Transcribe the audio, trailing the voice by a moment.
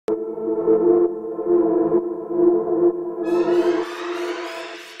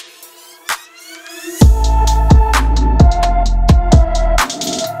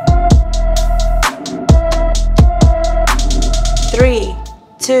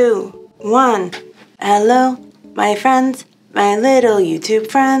2, 1. Hello, my friends, my little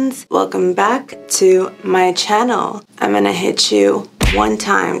YouTube friends. Welcome back to my channel. I'm gonna hit you 1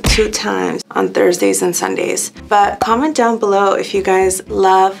 time, 2 times on Thursdays and Sundays. But comment down below if you guys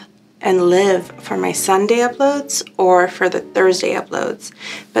love and live for my Sunday uploads or for the Thursday uploads.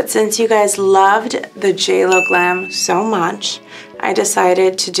 But since you guys loved the JLo glam so much, I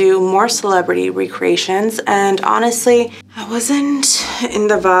decided to do more celebrity recreations. And honestly, I wasn't in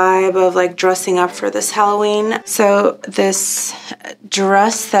the vibe of like dressing up for this Halloween. So this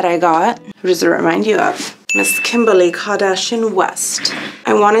dress that I got, who does it remind you of? Miss Kimberly Kardashian West.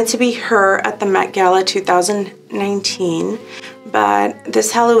 I wanted to be her at the Met Gala 2019, but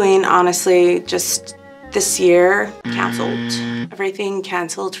this Halloween, honestly, just this year, canceled. Everything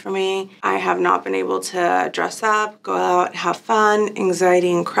canceled for me. I have not been able to dress up, go out, have fun,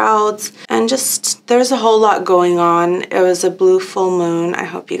 anxiety in crowds, and just there's a whole lot going on. It was a blue full moon. I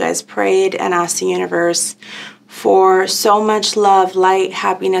hope you guys prayed and asked the universe for so much love, light,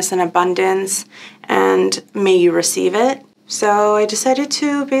 happiness, and abundance, and may you receive it. So I decided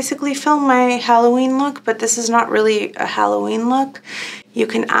to basically film my Halloween look, but this is not really a Halloween look. You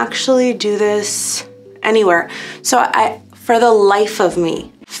can actually do this anywhere. So for the life of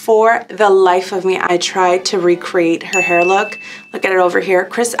me, I tried to recreate her hair look. Look at it over here.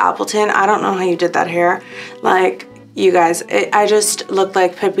 Chris Appleton, I don't know how you did that hair. Like, you guys, I just looked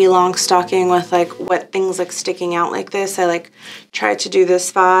like Pippi Longstocking with like wet things like sticking out like this. I like tried to do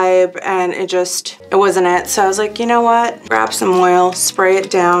this vibe and it wasn't it. So I was like, you know what? Grab some oil, spray it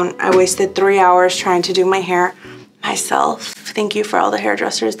down. I wasted 3 hours trying to do my hair myself. Thank you for all the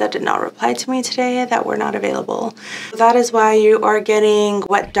hairdressers that did not reply to me today, that were not available. That is why you are getting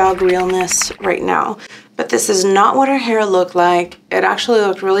wet dog realness right now. But this is not what her hair looked like. It actually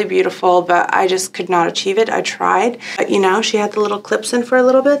looked really beautiful, but I just could not achieve it. I tried, but you know, she had the little clips in for a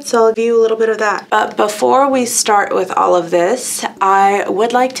little bit, so I'll give you a little bit of that. But before we start with all of this, I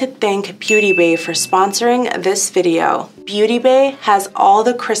would like to thank Beauty Bay for sponsoring this video. Beauty Bay has all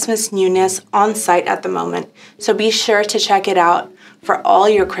the Christmas newness on site at the moment, so be sure to check it out for all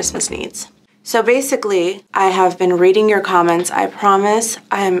your Christmas needs. So basically, I have been reading your comments. I promise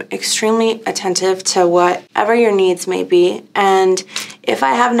I am extremely attentive to whatever your needs may be. And if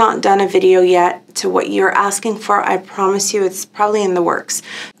I have not done a video yet to what you're asking for, I promise you it's probably in the works.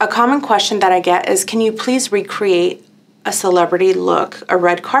 A common question that I get is, can you please recreate a celebrity look, a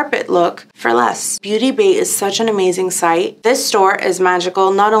red carpet look for less? Beauty Bay is such an amazing site. This store is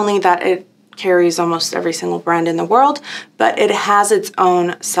magical, not only that it carries almost every single brand in the world, but it has its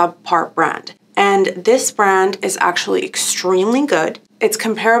own subpar brand. And this brand is actually extremely good. It's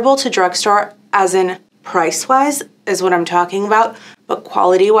comparable to drugstore, as in price-wise is what I'm talking about, but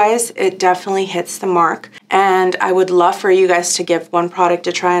quality-wise, it definitely hits the mark. And I would love for you guys to give one product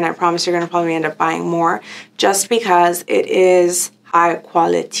a try, and I promise you're gonna probably end up buying more, just because it is high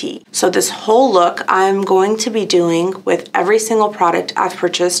quality. So this whole look I'm going to be doing with every single product I've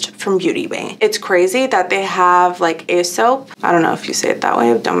purchased from Beauty Bay. It's crazy that they have like a soap, I don't know if you say it that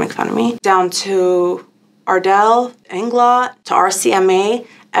way, don't make fun of me, down to Ardell, Inglot, to RCMA.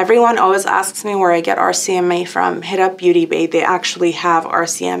 Everyone always asks me where I get RCMA from. Hit up Beauty Bay. They actually have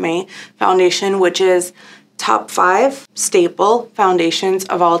RCMA foundation, which is top 5 staple foundations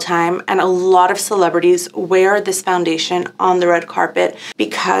of all time, and a lot of celebrities wear this foundation on the red carpet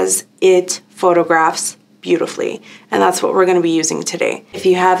because it photographs beautifully, and that's what we're going to be using today. If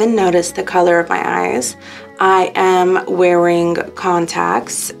you haven't noticed the color of my eyes, I am wearing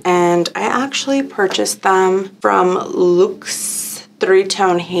contacts, and I actually purchased them from Luxe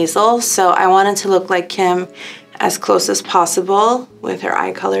 3-Tone Hazel, so I wanted to look like Kim as close as possible with her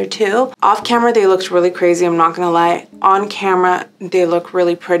eye color too. Off camera, they looked really crazy, I'm not gonna lie. On camera, they look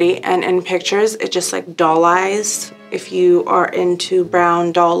really pretty, and in pictures, it just like doll eyes. If you are into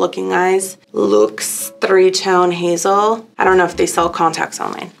brown doll looking eyes, Luxe 3-Tone Hazel. I don't know if they sell contacts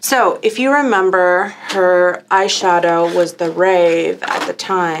online. So if you remember, her eyeshadow was the rave at the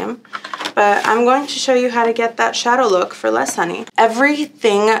time, but I'm going to show you how to get that shadow look for less, honey.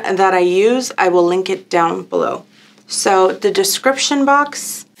 Everything that I use, I will link it down below. So the description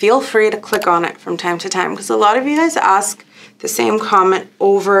box, feel free to click on it from time to time, because a lot of you guys ask the same comment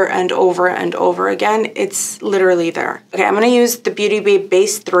over and over and over again. It's literally there. Okay, I'm gonna use the Beauty Bay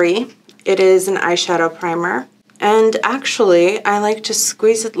Base 3. It is an eyeshadow primer. And actually, I like to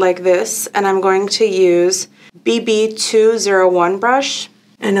squeeze it like this, and I'm going to use BB201 brush.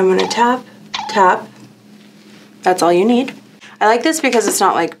 And I'm gonna tap, tap. That's all you need. I like this because it's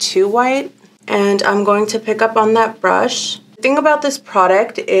not like too white. And I'm going to pick up on that brush. The thing about this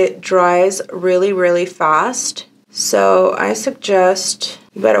product, it dries really, really fast. So I suggest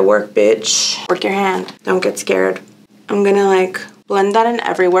You better work, bitch. Work your hand. Don't get scared. I'm gonna like blend that in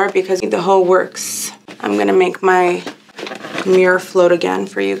everywhere because the whole works. I'm gonna make my mirror float again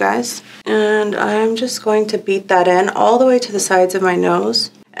for you guys. And I'm just going to beat that in all the way to the sides of my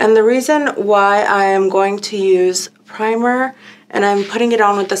nose. And the reason why I am going to use primer and I'm putting it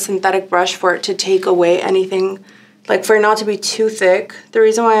on with the synthetic brush for it to take away anything, like for it not to be too thick. The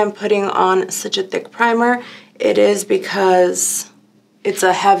reason why I'm putting on such a thick primer, it is because it's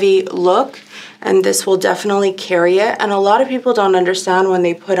a heavy look and this will definitely carry it. And a lot of people don't understand when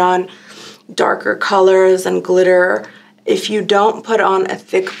they put on darker colors and glitter. If you don't put on a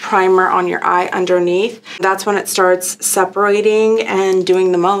thick primer on your eye underneath, that's when it starts separating and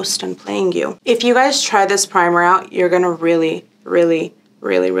doing the most and playing you. If you guys try this primer out, you're gonna really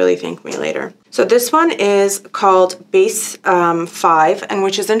thank me later. So this one is called Base 5, and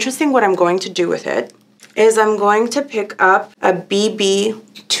which is interesting. What I'm going to do with it is I'm going to pick up a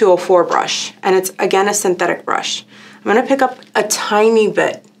BB 204 brush, and it's again a synthetic brush. I'm gonna pick up a tiny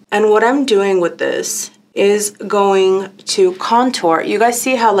bit, and what I'm doing with this is going to contour. You guys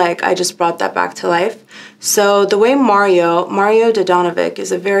see how like I just brought that back to life? So the way Mario Dodanovic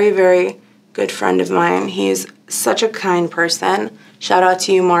is a very good friend of mine. He's such a kind person. Shout out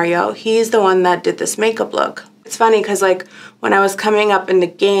to you, Mario. He's the one that did this makeup look. It's funny because like when I was coming up in the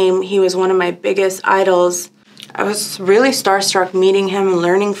game, he was one of my biggest idols. I was really starstruck meeting him and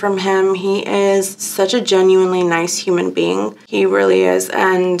learning from him. He is such a genuinely nice human being. He really is.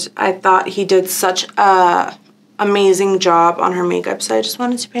 And I thought he did such a amazing job on her makeup. So I just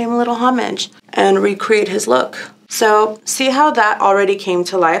wanted to pay him a little homage and recreate his look. So see how that already came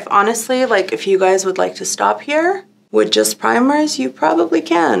to life? Honestly, like if you guys would like to stop here with just primers, you probably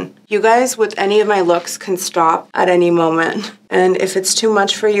can. You guys with any of my looks can stop at any moment. And if it's too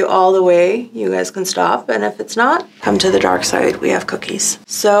much for you all the way, you guys can stop. And if it's not, come to the dark side. We have cookies.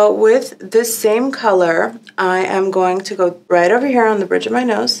 So with this same color, I am going to go right over here on the bridge of my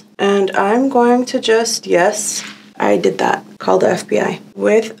nose. And I'm going to just, yes, I did that. Call the FBI.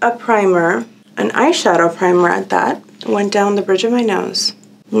 With a primer, an eyeshadow primer at that, went down the bridge of my nose.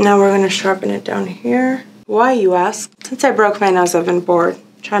 Now we're gonna sharpen it down here. Why, you ask? Since I broke my nose, I've been bored,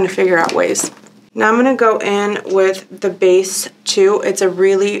 trying to figure out ways. Now I'm gonna go in with the base 2. It's a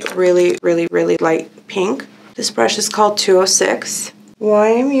really light pink. This brush is called 206.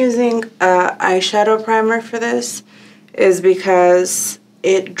 Why I'm using a eyeshadow primer for this is because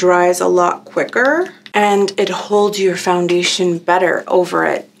it dries a lot quicker and it holds your foundation better over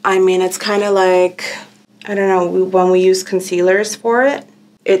it. I mean, it's kind of like, I don't know, when we use concealers for it,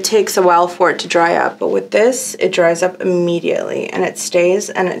 it takes a while for it to dry up, but with this, it dries up immediately and it stays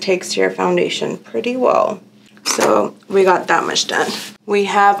and it takes to your foundation pretty well. So we got that much done. We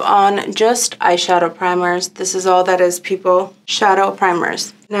have on just eyeshadow primers. This is all that is, people, shadow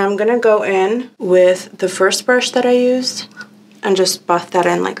primers. Now I'm gonna go in with the first brush that I used and just buff that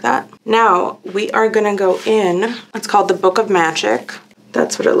in like that. Now we are gonna go in, it's called the Book of Magic.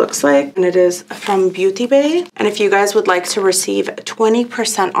 That's what it looks like, and it is from Beauty Bay. And if you guys would like to receive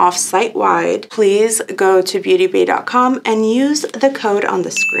 20% off site-wide, please go to beautybay.com and use the code on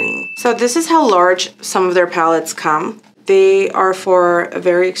the screen. So this is how large some of their palettes come. They are for a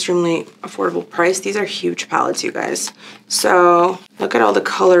very extremely affordable price. These are huge palettes, you guys. So look at all the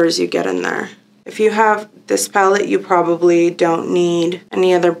colors you get in there. If you have this palette, you probably don't need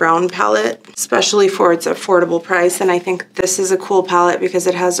any other brown palette, especially for its affordable price. And I think this is a cool palette because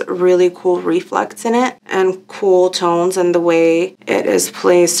it has really cool reflects in it and cool tones, and the way it is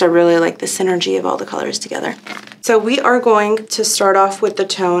placed, I really like the synergy of all the colors together. So we are going to start off with the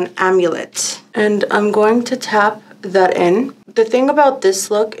tone Amulet, and I'm going to tap that in. The thing about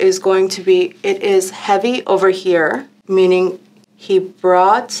this look is going to be, it is heavy over here, meaning he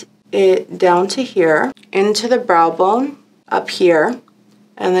brought it down to here, into the brow bone, up here,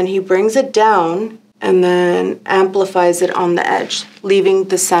 and then he brings it down and then amplifies it on the edge, leaving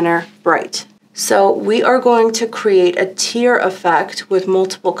the center bright. So we are going to create a tear effect with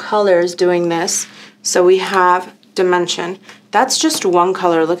multiple colors doing this. So we have dimension. That's just one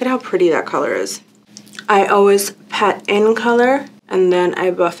color. Look at how pretty that color is. I always pat in color and then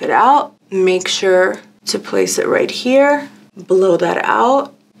I buff it out. Make sure to place it right here, blow that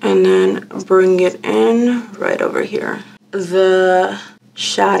out, and then bring it in right over here. The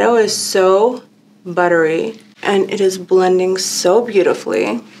shadow is so buttery and it is blending so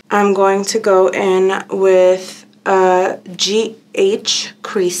beautifully. I'm going to go in with a GH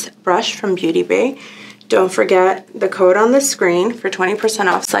crease brush from Beauty Bay. Don't forget the code on the screen for 20%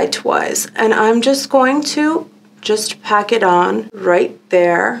 off site-wise. And I'm just going to pack it on right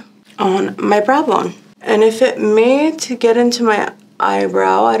there on my brow bone. And if it made to get into my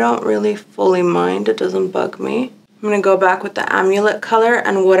eyebrow. I don't really fully mind. It doesn't bug me. I'm going to go back with the Amulet color,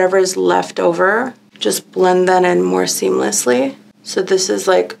 and whatever is left over, just blend that in more seamlessly. So this is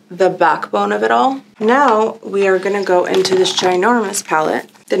like the backbone of it all. Now we are going to go into this ginormous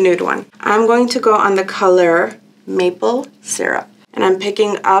palette, the nude one. I'm going to go on the color Maple Syrup, and I'm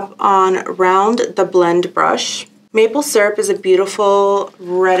picking up on Round the Blend brush. Maple Syrup is a beautiful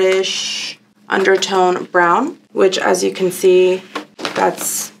reddish undertone brown, which as you can see,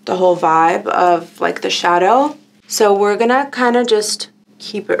 that's the whole vibe of like the shadow. So we're gonna kind of just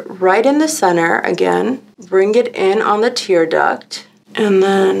keep it right in the center again, bring it in on the tear duct, and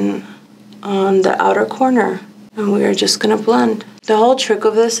then on the outer corner. And we are just gonna blend. The whole trick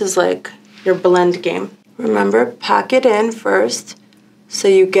of this is like your blend game. Remember, pack it in first so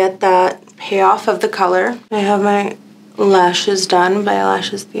you get that payoff of the color. I have my lashes done by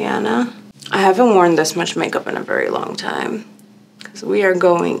Lashes Diana. I haven't worn this much makeup in a very long time because we are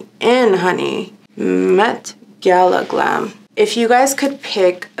going in, honey. Met Gala glam. If you guys could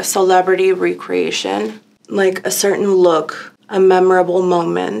pick a celebrity recreation, like a certain look, a memorable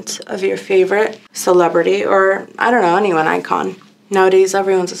moment of your favorite celebrity, or I don't know, anyone, icon. Nowadays,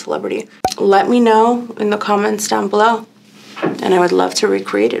 everyone's a celebrity. Let me know in the comments down below, and I would love to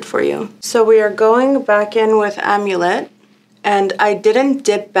recreate it for you. So we are going back in with Amulet, and I didn't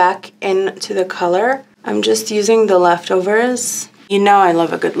dip back into the color. I'm just using the leftovers. You know I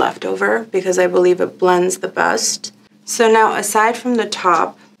love a good leftover because I believe it blends the best. So now aside from the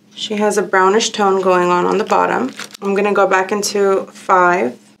top, she has a brownish tone going on the bottom. I'm gonna go back into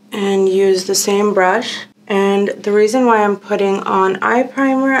 5 and use the same brush. And the reason why I'm putting on eye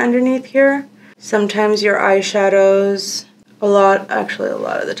primer underneath here, sometimes your eyeshadows, a lot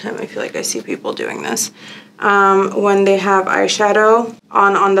of the time I feel like I see people doing this. When they have eyeshadow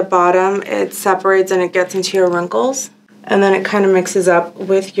on the bottom, it separates and it gets into your wrinkles. And then it kind of mixes up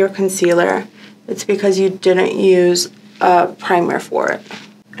with your concealer. It's because you didn't use a primer for it.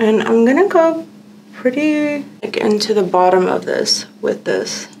 And I'm gonna go pretty like into the bottom of this with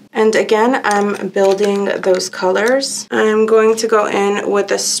this. And again, I'm building those colors. I'm going to go in with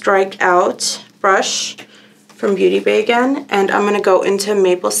a Strike Out brush from Beauty Bay again, and I'm gonna go into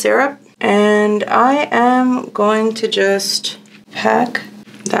Maple Syrup. And I am going to just pack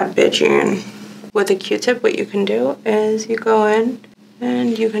that bitch in. With a Q-tip, what you can do is you go in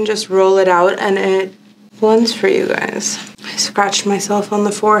and you can just roll it out and it blends for you guys. I scratched myself on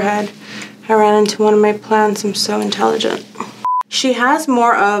the forehead. I ran into one of my plants. I'm so intelligent. She has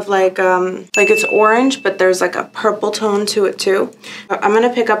more of like it's orange, but there's like a purple tone to it too. I'm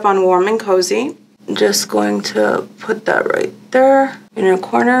gonna pick up on Warm and Cozy. Just going to put that right there, inner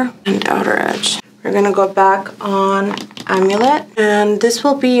corner and outer edge. We're gonna go back on Amulet, and this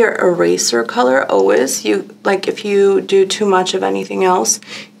will be your eraser color always. If you do too much of anything else,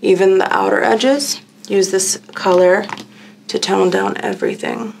 even the outer edges, use this color to tone down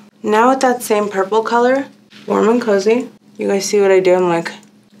everything. Now with that same purple color, Warm and Cozy, you guys see what I do?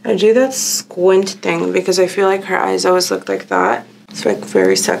 I do that squint thing because I feel like her eyes always look like that. It's like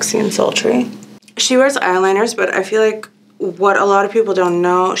very sexy and sultry. She wears eyeliners, but I feel like what a lot of people don't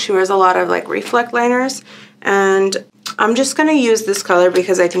know, she wears a lot of like reflect liners, and I'm just gonna use this color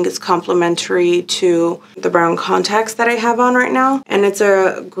because I think it's complementary to the brown contacts that I have on right now, and it's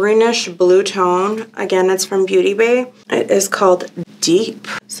a greenish blue tone. Again, it's from Beauty Bay. It is called Deep.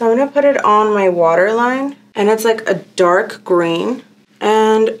 So I'm gonna put it on my waterline, and it's like a dark green.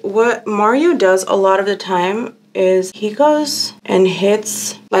 And what Mario does a lot of the time is he goes and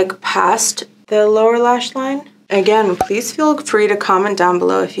hits like past the lower lash line. Again, please feel free to comment down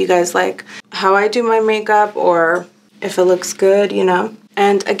below if you guys like how I do my makeup or if it looks good, you know.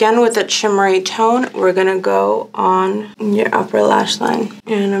 And again, with a shimmery tone, we're gonna go on your upper lash line.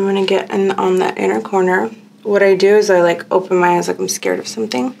 And I'm gonna get in on that inner corner. What I do is I like open my eyes like I'm scared of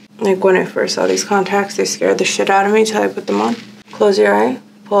something. Like when I first saw these contacts, they scared the shit out of me till I put them on. Close your eye,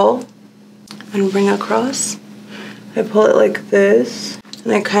 pull, and bring across. I pull it like this,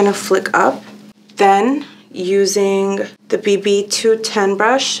 and I kind of flick up. Then, using the BB 210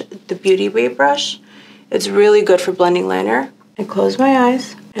 brush, the Beauty Bay brush, it's really good for blending liner. I close my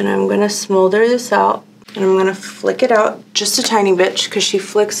eyes, and I'm gonna smolder this out, and I'm gonna flick it out just a tiny bit, because she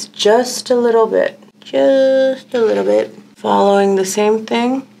flicks just a little bit. Just a little bit. Following the same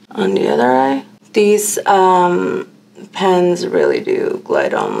thing on the other eye. These pens really do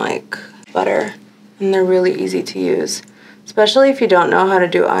glide on like butter, and they're really easy to use, especially if you don't know how to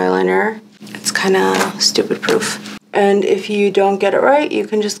do eyeliner. It's kind of stupid proof. And if you don't get it right, you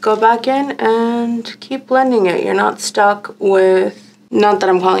can just go back in and keep blending it. You're not stuck with, not that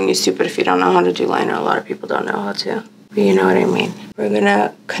I'm calling you stupid if you don't know how to do liner, a lot of people don't know how to. but you know what I mean. We're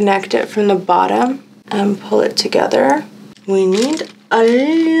gonna connect it from the bottom and pull it together. We need a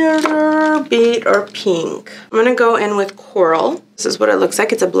little bit of pink. I'm gonna go in with Coral. This is what it looks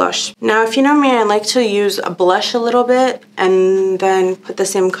like. It's a blush. Now, if you know me, I like to use a blush a little bit and then put the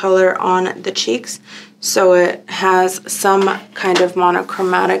same color on the cheeks so it has some kind of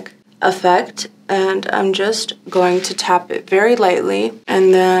monochromatic effect. And I'm just going to tap it very lightly,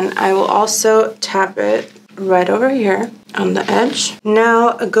 and then I will also tap it right over here on the edge.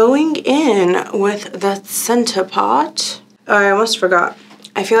 Now, going in with the center pot. Oh, I almost forgot.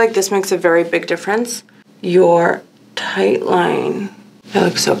 I feel like this makes a very big difference. Your tight line. I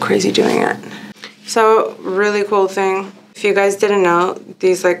look so crazy doing it. So, really cool thing. If you guys didn't know,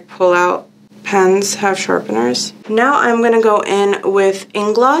 these like pull out pens have sharpeners. Now I'm gonna go in with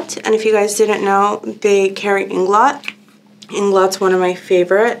Inglot, and if you guys didn't know, they carry Inglot. Inglot's one of my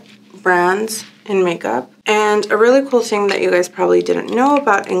favorite brands in makeup. And a really cool thing that you guys probably didn't know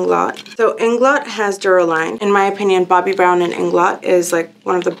about Inglot. So Inglot has Duraline. In my opinion, Bobbi Brown and Inglot is like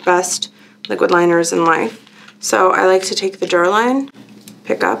one of the best liquid liners in life. So I like to take the Duraline,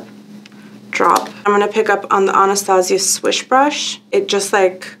 pick up, drop. I'm gonna pick up on the Anastasia Swish Brush. It just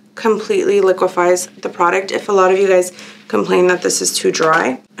like completely liquefies the product if a lot of you guys complain that this is too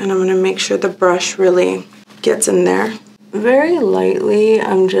dry. And I'm gonna make sure the brush really gets in there. Very lightly,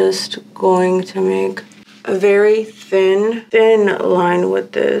 I'm just going to make a very thin line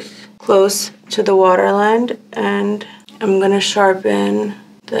with this close to the waterline, and I'm gonna sharpen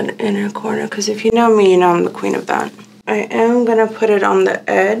the inner corner because if you know me, you know I'm the queen of that. I am gonna put it on the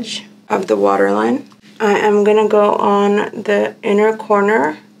edge of the waterline. I am gonna go on the inner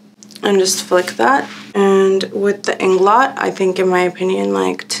corner and just flick that. And with the Inglot, I think in my opinion,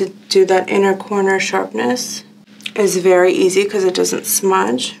 like to do that inner corner sharpness is very easy because it doesn't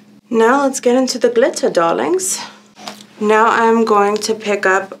smudge. Now let's get into the glitter, darlings. Now I'm going to pick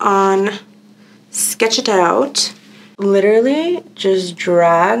up on Sketch It Out. Literally just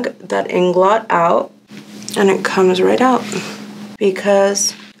drag that Inglot out and it comes right out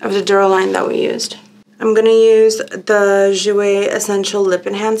because of the Duraline that we used. I'm gonna use the Jouer Essential Lip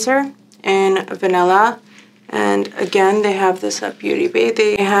Enhancer in Vanilla. And again, they have this at Beauty Bay.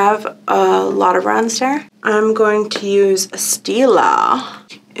 They have a lot of brands there. I'm going to use Stila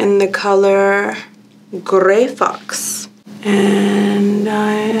in the color Gray Fox. And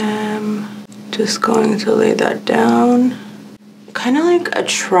I am just going to lay that down. Kind of like a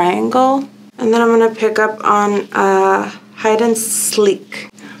triangle. And then I'm gonna pick up on a Hide and Sleek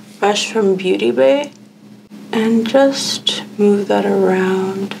brush from Beauty Bay and just move that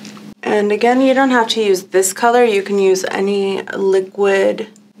around. And again, you don't have to use this color. You can use any liquid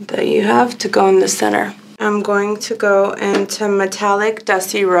that you have to go in the center. I'm going to go into Metallic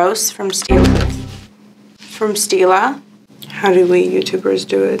Dusty Rose from Stila. How do we YouTubers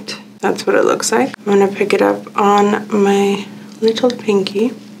do it? That's what it looks like. I'm gonna pick it up on my little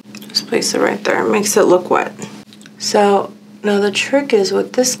pinky. Just place it right there. It makes it look wet. So now the trick is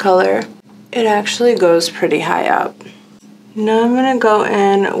with this color, it actually goes pretty high up. Now I'm gonna go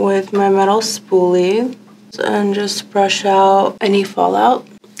in with my metal spoolie and just brush out any fallout.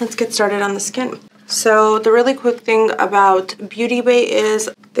 Let's get started on the skin. So the really quick thing about Beauty Bay is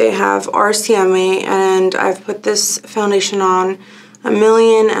they have RCMA, and I've put this foundation on 1.5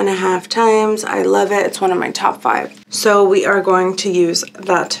 million times. I love it. It's one of my top 5. So we are going to use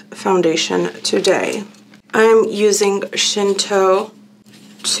that foundation today. I'm using Shinto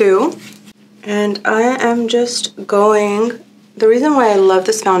 2. And I am just going, the reason why I love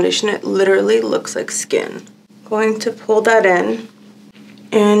this foundation, it literally looks like skin. Going to pull that in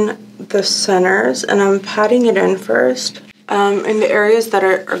the centers, and I'm patting it in first in the areas that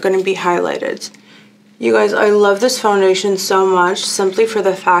are going to be highlighted. You guys, I love this foundation so much simply for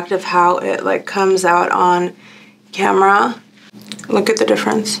the fact of how it like comes out on camera. Look at the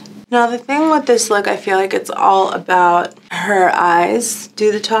difference. Now the thing with this look, I feel like it's all about her eyes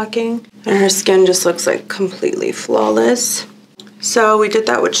do the talking, and her skin just looks like completely flawless. So we did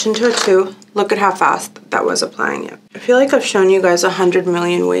that with Shinto 2. Look at how fast that was applying it. I feel like I've shown you guys 100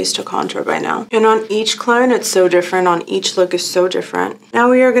 million ways to contour by now. And on each client, it's so different. On each look is so different. Now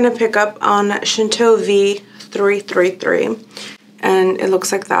we are gonna pick up on Shinto V333. And it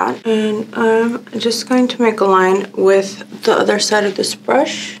looks like that. And I'm just going to make a line with the other side of this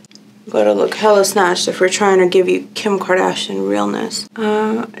brush. Gotta look hella snatched if we're trying to give you Kim Kardashian realness.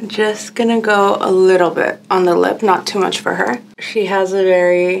 Just gonna go a little bit on the lip, not too much for her. She has a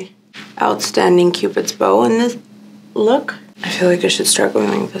very outstanding Cupid's bow in this look. I feel like I should start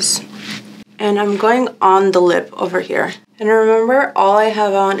going like this. And I'm going on the lip over here. And remember, all I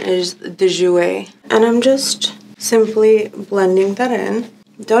have on is the Jouer. And I'm just simply blending that in.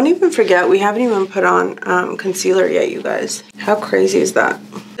 Don't even forget, we haven't even put on concealer yet, you guys. How crazy is that?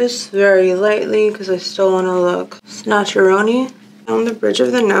 Just very lightly, because I still want to look snatcheroni. On the bridge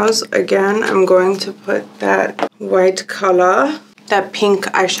of the nose, again, I'm going to put that white color, that pink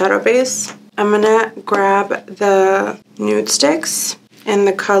eyeshadow base. I'm gonna grab the nude sticks in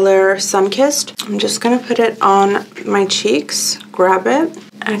the color Sunkissed. I'm just gonna put it on my cheeks, grab it.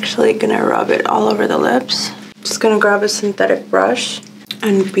 Actually gonna rub it all over the lips. Just gonna grab a synthetic brush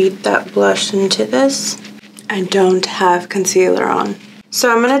and beat that blush into this. I don't have concealer on.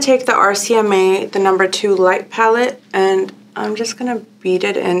 So I'm gonna take the RCMA, the number 2 light palette, and I'm just gonna beat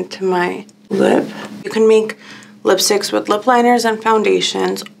it into my lip. You can make lipsticks with lip liners and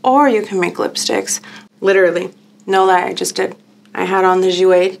foundations, or you can make lipsticks. Literally, no lie, I just did. I had on the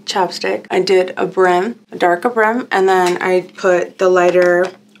Jouer chapstick. I did a brim, a darker brim, and then I put the lighter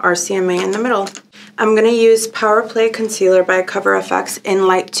RCMA in the middle. I'm gonna use Power Play Concealer by Cover FX in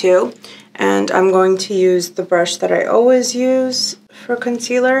Light 2, and I'm going to use the brush that I always use for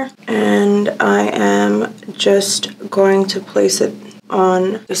concealer, and I am just going to place it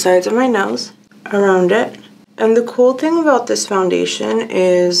on the sides of my nose, around it. And the cool thing about this foundation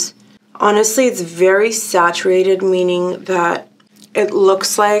is, honestly, it's very saturated, meaning that it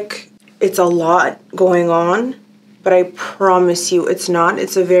looks like it's a lot going on, but I promise you it's not.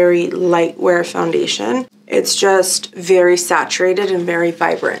 It's a very light wear foundation. It's just very saturated and very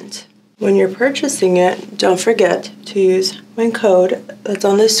vibrant. When you're purchasing it, don't forget to use my code that's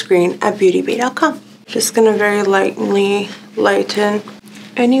on the screen at beautybay.com. Just gonna very lightly lighten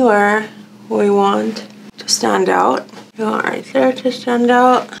anywhere we want to stand out. You want right there to stand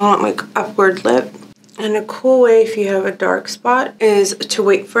out. I want like upward lip. And a cool way if you have a dark spot is to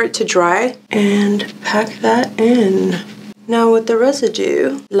wait for it to dry and pack that in. Now with the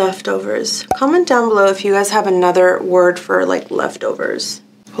residue, leftovers. Comment down below if you guys have another word for like leftovers.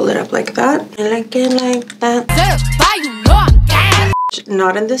 Pull it up like that. I like it like that.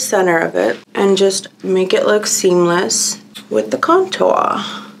 Not in the center of it. And just make it look seamless with the contour.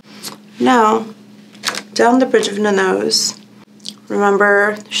 Now, down the bridge of the nose.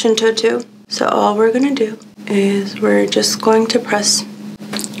 Remember Shinto 2? So all we're gonna do is we're just going to press,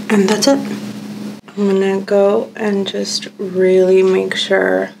 and that's it. I'm gonna go and just really make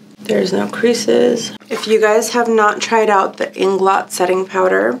sure there's no creases. If you guys have not tried out the Inglot setting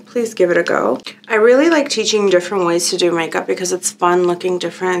powder, please give it a go. I really like teaching different ways to do makeup because it's fun looking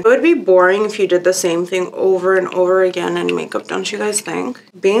different. It would be boring if you did the same thing over and over again in makeup, don't you guys think?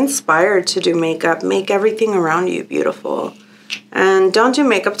 Be inspired to do makeup. Make everything around you beautiful. And don't do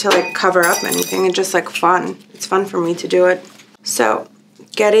makeup to like cover up anything. It's just like fun. It's fun for me to do it. So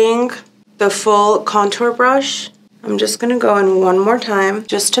getting the full contour brush, I'm just gonna go in one more time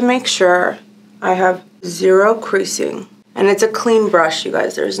just to make sure I have zero creasing. And it's a clean brush, you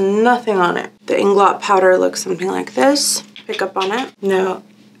guys. There's nothing on it. The Inglot powder looks something like this. Pick up on it. Now,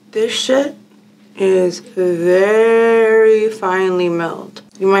 this shit is very finely milled.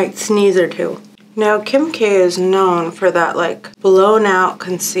 You might sneeze or two. Now, Kim K is known for that like blown out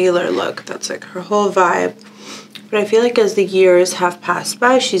concealer look. That's like her whole vibe. But I feel like as the years have passed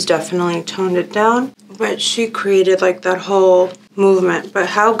by, she's definitely toned it down. But she created like that whole movement. But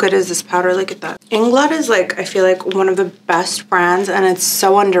how good is this powder? Look at that. Inglot is like, I feel like one of the best brands, and it's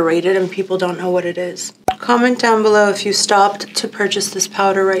so underrated and people don't know what it is. Comment down below if you stopped to purchase this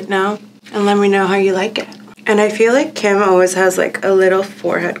powder right now and let me know how you like it. And I feel like Kim always has like a little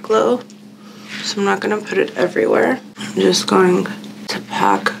forehead glow. So I'm not gonna put it everywhere. I'm just going to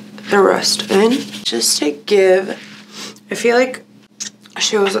pack the rest in. Just to give, I feel like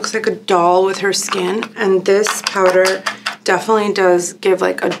she always looks like a doll with her skin. And this powder definitely does give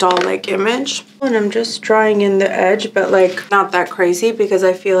like a doll-like image. And I'm just drawing in the edge, but like not that crazy because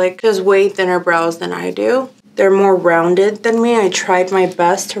I feel like she has way thinner brows than I do. They're more rounded than me. I tried my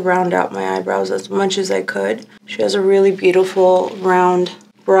best to round out my eyebrows as much as I could. She has a really beautiful round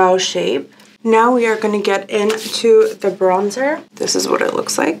brow shape. Now we are going to get into the bronzer. This is what it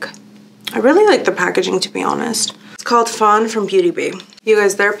looks like. I really like the packaging, to be honest. It's called Fawn from Beauty Bay. You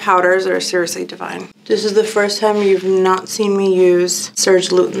guys, their powders are seriously divine. This is the first time you've not seen me use Serge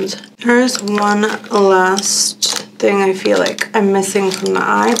Lutens. There's one last thing I feel like I'm missing from the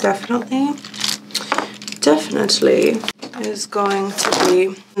eye, definitely is going to be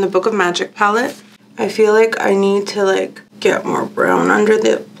in the Book of Magic palette. I feel like I need to like get more brown under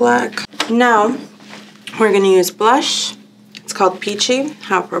the black. Now we're gonna use blush. It's called Peachy.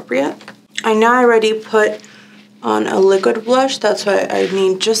 How appropriate. I know I already put on a liquid blush, that's why I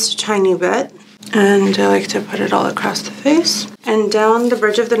need just a tiny bit. And I like to put it all across the face. And down the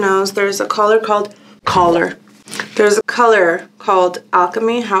bridge of the nose, there's a color called There's a color called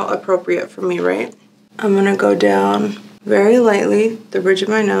Alchemy. How appropriate for me, right? I'm gonna go down very lightly the bridge of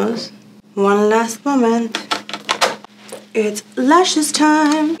my nose. One last moment. It's lashes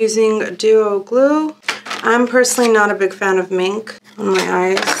time. Using Duo Glue. I'm personally not a big fan of mink on my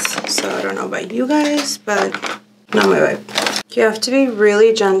eyes, so I don't know about you guys, but not my vibe. You have to be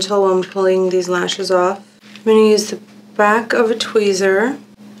really gentle when pulling these lashes off. I'm gonna use the back of a tweezer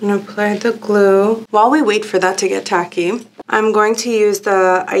and apply the glue. While we wait for that to get tacky, I'm going to use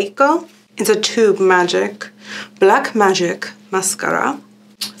the Eyeko. It's a Tube Magic Black Magic mascara.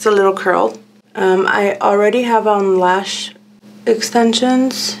 It's a little curl. I already have on lash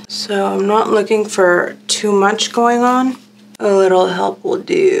extensions, so I'm not looking for too much going on. A little help will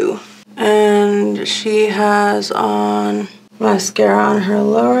do. And she has on mascara on her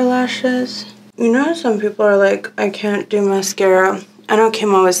lower lashes. You know, some people are like, I can't do mascara. I know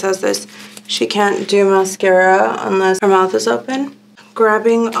Kim always says this. She can't do mascara unless her mouth is open.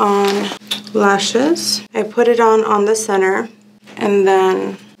 Grabbing on lashes, I put it on the center, and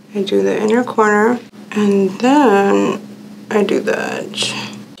then I do the inner corner, and then I do the edge.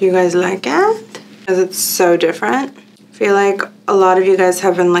 Do you guys like it? Because it's so different. I feel like a lot of you guys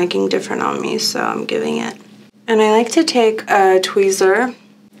have been liking different on me, so I'm giving it. And I like to take a tweezer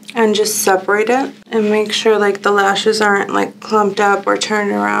and just separate it and make sure like the lashes aren't like clumped up or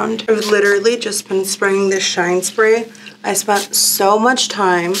turned around. I've literally just been spraying this shine spray. I spent so much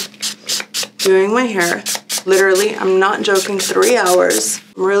time doing my hair. Literally, I'm not joking, 3 hours.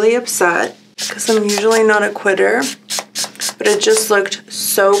 I'm really upset because I'm usually not a quitter, but it just looked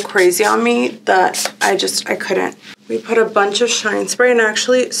so crazy on me that I couldn't. We put a bunch of shine spray, and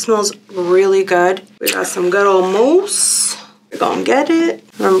actually it smells really good. We got some good old mousse. We're gonna get it.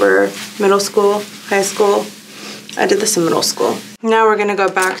 Remember middle school, high school? I did this in middle school. Now we're gonna go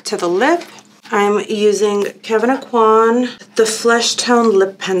back to the lip. I'm using Kevyn Aucoin, the Flesh Tone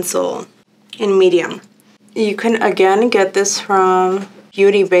Lip Pencil in medium. You can again get this from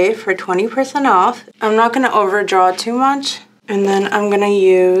Beauty Bay for 20% off. I'm not gonna overdraw too much. And then I'm gonna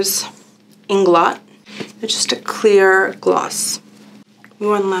use Inglot. It's just a clear gloss.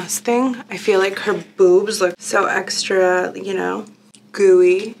 One last thing, I feel like her boobs look so extra, you know,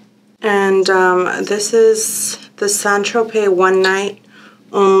 gooey. And this is the Saint-Tropez One Night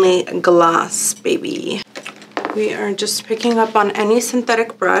Only Gloss, baby. We are just picking up on any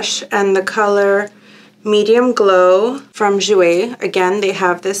synthetic brush, and the color Medium Glow from Jouer. Again, they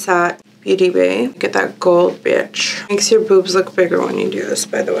have this at Beauty Bay. Get that gold, bitch. Makes your boobs look bigger when you do this,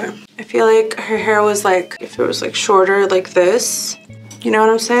 by the way. I feel like her hair was like, if it was like shorter like this, you know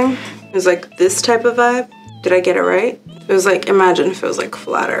what I'm saying? It was like this type of vibe. Did I get it right? It was like, imagine if it was like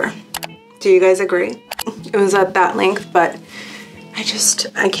flatter. Do you guys agree? It was at that length, but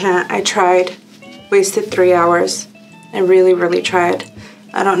I can't. I tried. Wasted 3 hours. I really, really tried.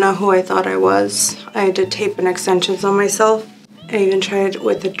 I don't know who I thought I was. I did tape and extensions on myself. I even tried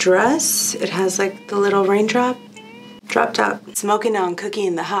with a dress. It has like the little raindrop. Drop top. Smoking on cookie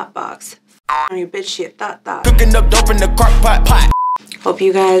in the hot box. On your bitch shit, that. Cooking up dope in the crock pot. Hope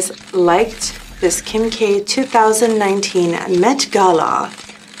you guys liked this Kim K 2019 Met Gala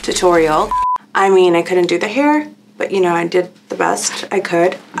tutorial. I mean, I couldn't do the hair, but you know, I did the best I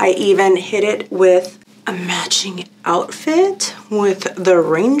could. I even hit it with a matching outfit with the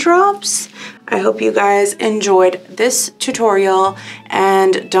raindrops. I hope you guys enjoyed this tutorial,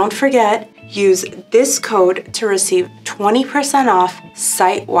 and don't forget, use this code to receive 20% off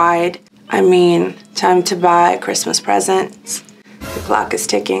site-wide. I mean, time to buy Christmas presents. The clock is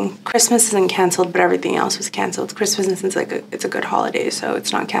ticking. Christmas isn't canceled, but everything else was canceled. Christmas is like it's a good holiday, so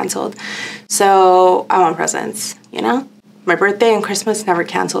it's not canceled. So I want presents, you know? My birthday and Christmas never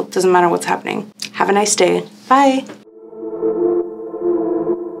canceled. Doesn't matter what's happening. Have a nice day. Bye.